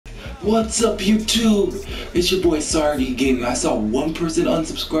What's up YouTube? It's your boy Sardi Gaming. I saw one person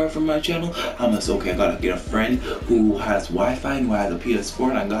unsubscribe from my channel. I'm like, okay, I gotta get a friend who has Wi-Fi and who has a PS4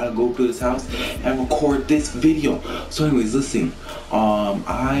 and I gotta go to his house and record this video. So anyways, listen,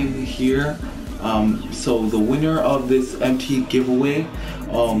 I'm here. So the winner of this MT giveaway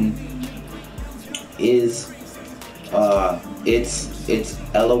is it's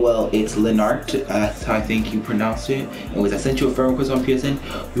LOL, it's Lenart, that's how I think you pronounce it. Anyways, I sent you a friend request on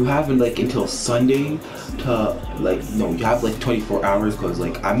PSN. You have like until Sunday to you have like 24 hours because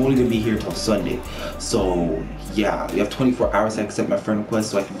like I'm only gonna be here till Sunday. So yeah, you have 24 hours to accept my friend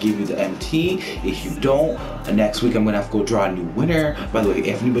request so I can give you the MT. If you don't, next week I'm gonna have to go draw a new winner. By the way,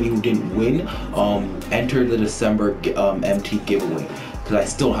 if anybody who didn't win, enter the December MT giveaway. Cause I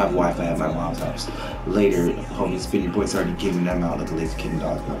still have Wi-Fi at my mom's house. Later, homie, it's been your boy Sardi Gaming. I'm out like a lazy kid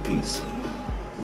dog. Peace.